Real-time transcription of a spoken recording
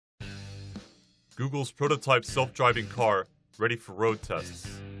Google's prototype self-driving car ready for road tests.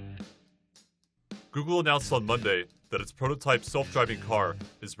 Google announced on Monday that its prototype self-driving car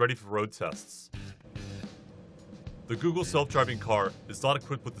is ready for road tests. The Google self-driving car is not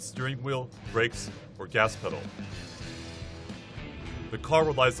equipped with a steering wheel, brakes, or gas pedal. The car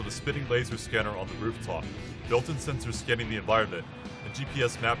relies on a spinning laser scanner on the rooftop, built-in sensors scanning the environment, and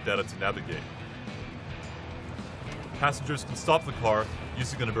GPS map data to navigate. Passengers can stop the car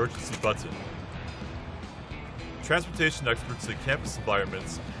using an emergency button. Transportation experts say campus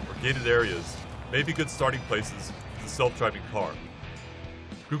environments or gated areas may be good starting places for the self-driving car.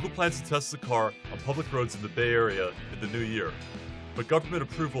 Google plans to test the car on public roads in the Bay Area in the new year, but government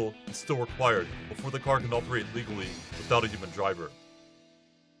approval is still required before the car can operate legally without a human driver.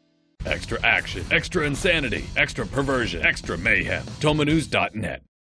 Extra action, extra insanity, extra perversion, extra mayhem. TomoNews.net.